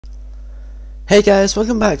Hey guys,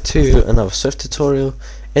 welcome back to another Swift tutorial.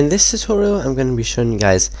 In this tutorial I'm going to be showing you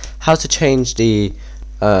guys how to change the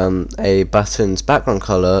a button's background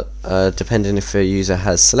color depending if a user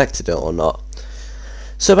has selected it or not.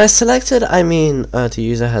 So by selected I mean the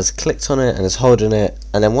user has clicked on it and is holding it,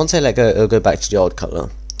 and then once I let go it'll go back to the old color.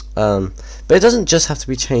 But it doesn't just have to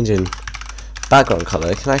be changing background color,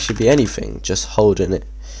 it can actually be anything, just holding it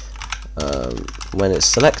when it's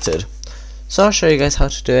selected. So I'll show you guys how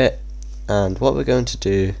to do it. And what we're going to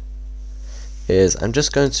do is I'm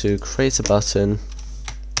just going to create a button,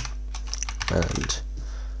 and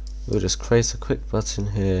we'll just create a quick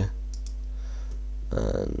button here,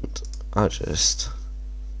 and I'll just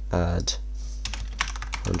add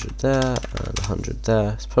 100 there and 100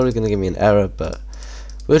 there. It's probably going to give me an error, but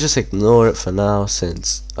we'll just ignore it for now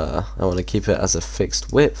since I want to keep it as a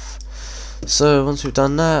fixed width. So once we've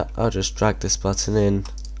done that, I'll just drag this button in,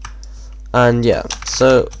 and yeah,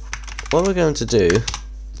 so what we're going to do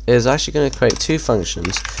is actually going to create two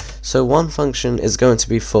functions. So one function is going to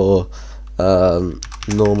be for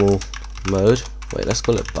normal mode. Wait, let's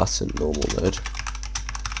call it button normal mode.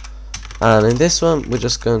 And in this one, we're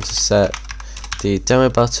just going to set the demo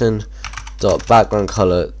button dot background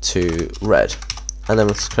color to red. And then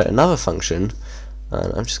let's create another function.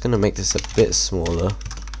 And I'm just going to make this a bit smaller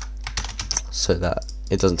so that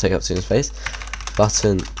it doesn't take up too much space.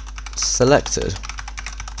 Button selected.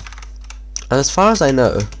 And as far as I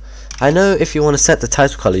know if you want to set the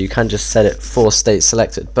title color you can just set it for state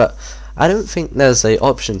selected, but I don't think there's a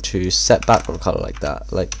option to set background color like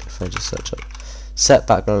that. Like if I just search up set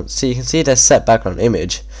background, see, you can see there's set background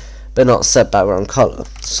image but not set background color.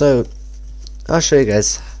 So I'll show you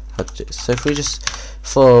guys how to do it. So if we just,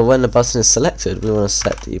 for when the button is selected, we want to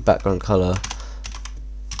set the background color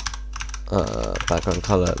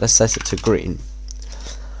let's set it to green.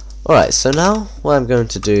 Alright, so now what I'm going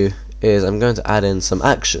to do is I'm going to add in some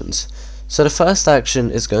actions. So the first action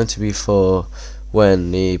is going to be for when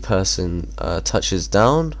the person touches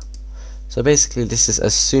down. So basically this is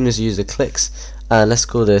as soon as the user clicks, and let's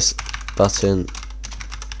call this button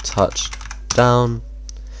touch down,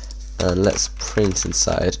 and let's print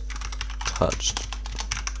inside touched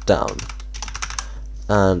down.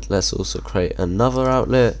 And let's also create another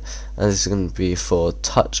outlet, and this is going to be for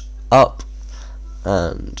touch up,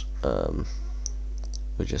 and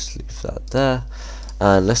we'll just leave that there,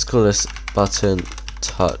 and let's call this button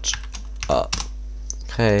touch up.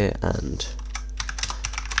 Okay, and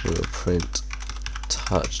we'll print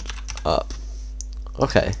touched up.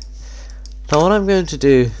 Okay, now what I'm going to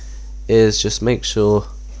do is just make sure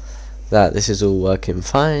that this is all working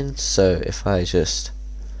fine. So if I just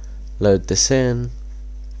load this in,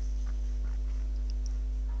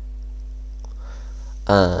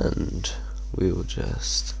 and we will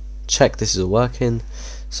just check this is all working.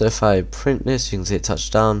 So if I print this, you can see it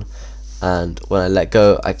touched down, and when I let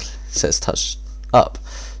go it says touched up.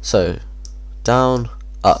 So down,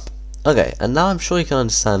 up. Okay, and now I'm sure you can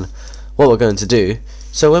understand what we're going to do.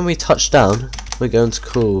 So when we touch down, we're going to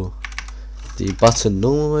call the button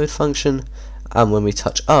normal mode function, and when we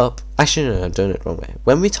touch up, actually no, I'm doing it the wrong way.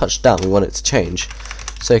 When we touch down we want it to change,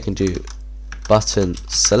 so you can do button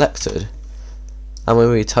selected, and when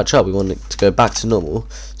we touch up we want it to go back to normal,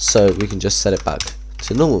 so we can just set it back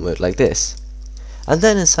to normal mode like this. And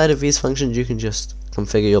then inside of these functions you can just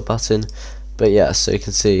configure your button. But yeah, so you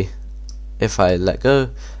can see if I let go,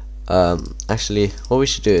 actually what we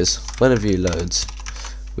should do is when a view loads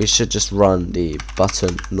we should just run the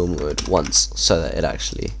button normal mode once so that it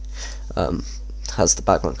actually has the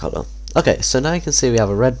background color. Okay, so now you can see we have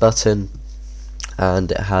a red button,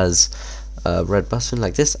 and it has a red button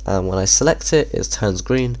like this, and when I select it it turns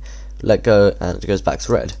green, let go, and it goes back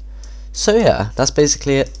to red. So yeah, that's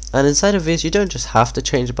basically it. And inside of this you don't just have to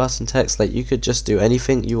change the button text, like you could just do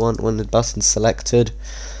anything you want when the button's selected,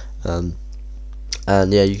 and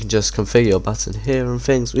yeah, you can just configure your button here and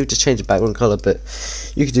things. We've just changed the background color, but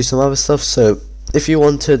you could do some other stuff. So if you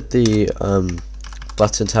wanted the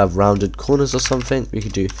button to have rounded corners or something, we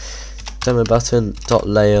could do demo button dot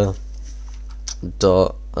layer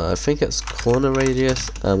dot I think it's corner radius,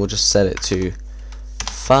 and we'll just set it to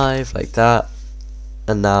 5 like that.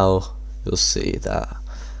 And now you'll see that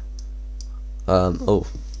oh,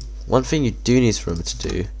 one thing you do need to remember to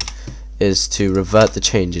do is to revert the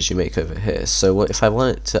changes you make over here. So what if I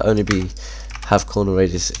want it to only have corner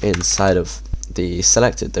radius inside of the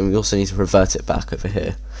selected, then we also need to revert it back over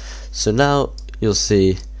here. So now you'll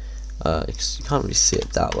see you can't really see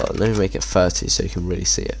it that well. Let me make it 30 so you can really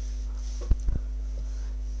see it.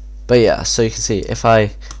 But yeah, so you can see if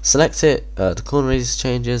I select it, the corner radius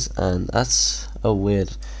changes, and that's a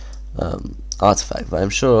weird artifact, but I'm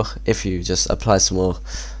sure if you just apply some more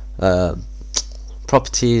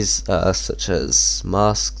properties such as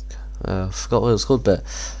mask, I forgot what it was called, but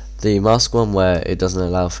the mask one where it doesn't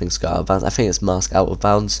allow things to go out of bounds, I think it's mask out of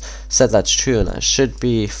bounds, set that to true and that should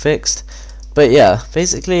be fixed. But yeah,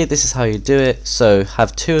 basically this is how you do it. So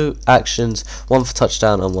have two actions, one for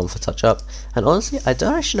touchdown and one for touch up. And honestly, I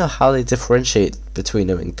don't actually know how they differentiate between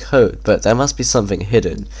them in code, but there must be something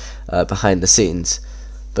hidden behind the scenes.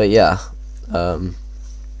 But yeah,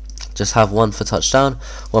 just have one for touchdown,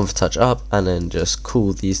 one for touch up, and then just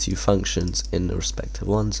call these two functions in the respective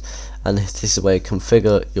ones. And this is where you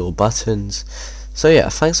configure your buttons. So yeah,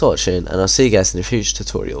 thanks for watching, and I'll see you guys in the future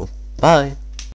tutorial. Bye!